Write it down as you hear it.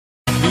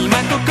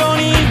ここ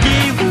にいる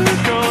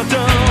こと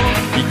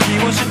息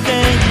をして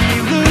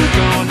いる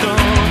こと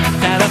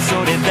ただ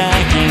それだ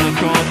けの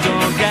こと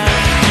が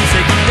奇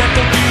跡だと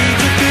気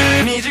づ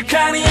く身近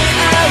にあ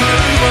る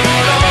も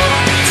の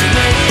常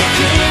に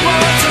気を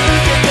つ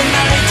けてな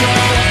いと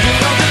You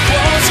know the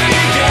closer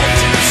you get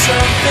to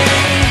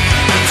something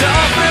the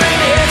tougher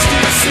it is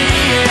to see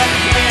it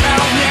and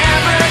I'll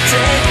never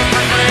take it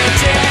for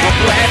granted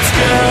Let's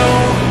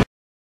go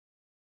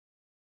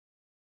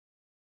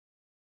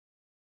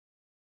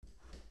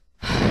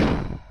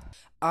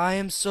I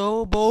am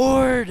so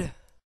bored.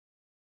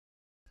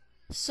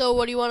 So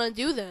what do you want to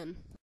do then?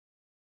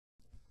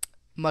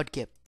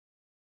 Mudkip.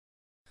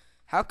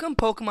 How come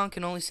Pokemon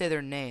can only say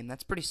their name?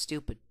 That's pretty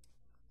stupid.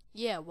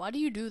 Yeah, why do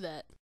you do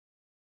that?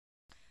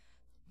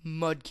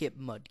 Mudkip,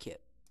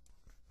 Mudkip.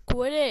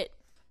 Quit it.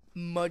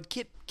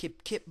 Mudkip,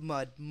 kip, kip,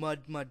 mud,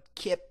 mud, mud,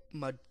 kip,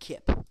 mud,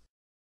 kip.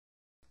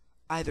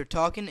 Either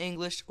talk in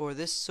English or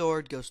this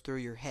sword goes through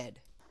your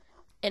head.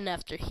 And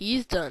after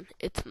he's done,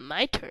 it's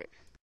my turn.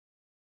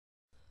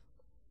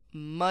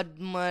 Mud,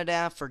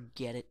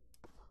 forget it.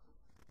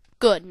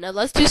 Good, now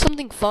let's do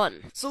something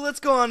fun. So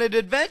let's go on an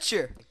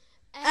adventure.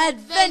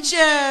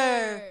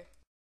 Adventure!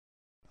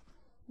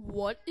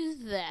 What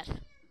is that?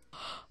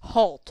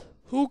 Halt.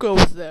 Who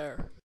goes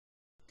there?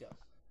 Go.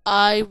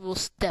 I will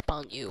step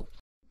on you.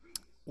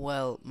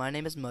 Well, my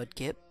name is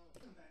Mudkip.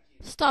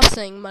 Stop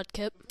saying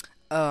Mudkip.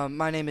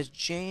 My name is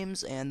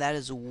James, and that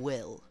is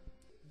Will.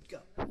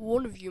 Go.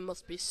 One of you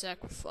must be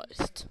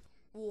sacrificed.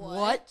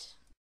 What?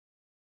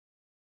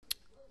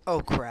 Oh,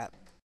 crap.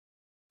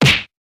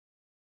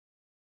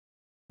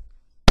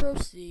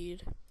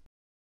 Proceed.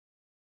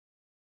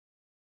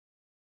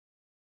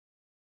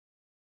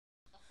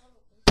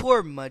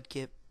 Poor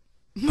Mudkip.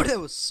 But it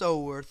was so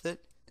worth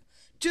it.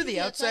 To the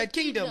outside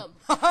kingdom.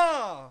 Ha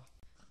ha!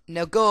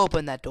 Now go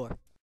open that door.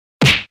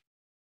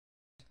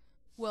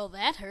 Well,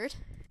 that hurt.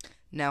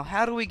 Now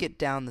how do we get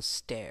down the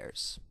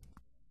stairs?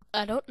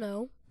 I don't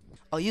know.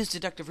 I'll use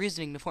deductive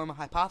reasoning to form a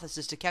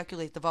hypothesis to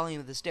calculate the volume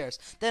of the stairs.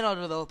 Then I'll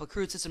develop a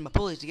crude system of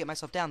pulleys to get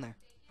myself down there.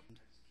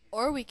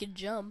 Or we could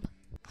jump.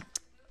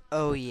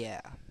 Oh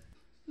yeah.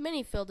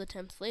 Many failed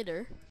attempts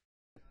later.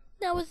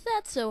 Now is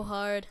that so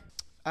hard?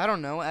 I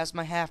don't know, ask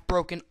my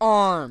half-broken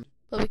arm.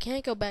 But we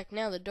can't go back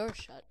now, the door's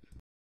shut.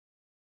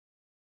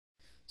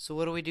 So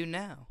what do we do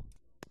now?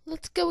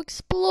 Let's go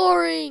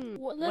exploring!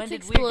 Let's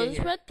explore this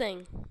red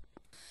thing.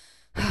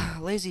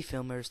 Lazy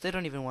filmers, they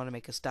don't even want to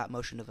make a stop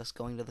motion of us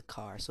going to the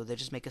car, so they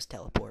just make us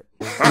teleport.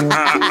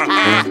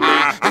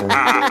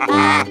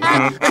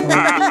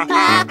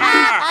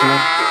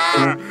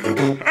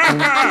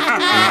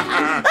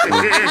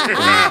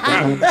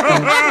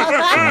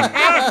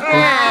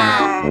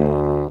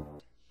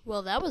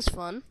 Well, that was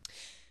fun.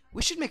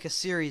 We should make a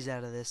series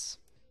out of this.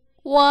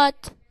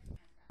 What?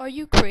 Are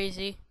you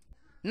crazy?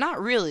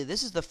 Not really,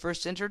 this is the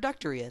first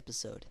introductory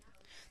episode.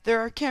 There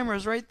are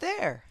cameras right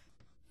there.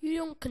 You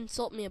don't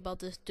consult me about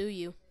this, do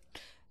you?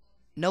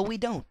 No, we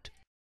don't.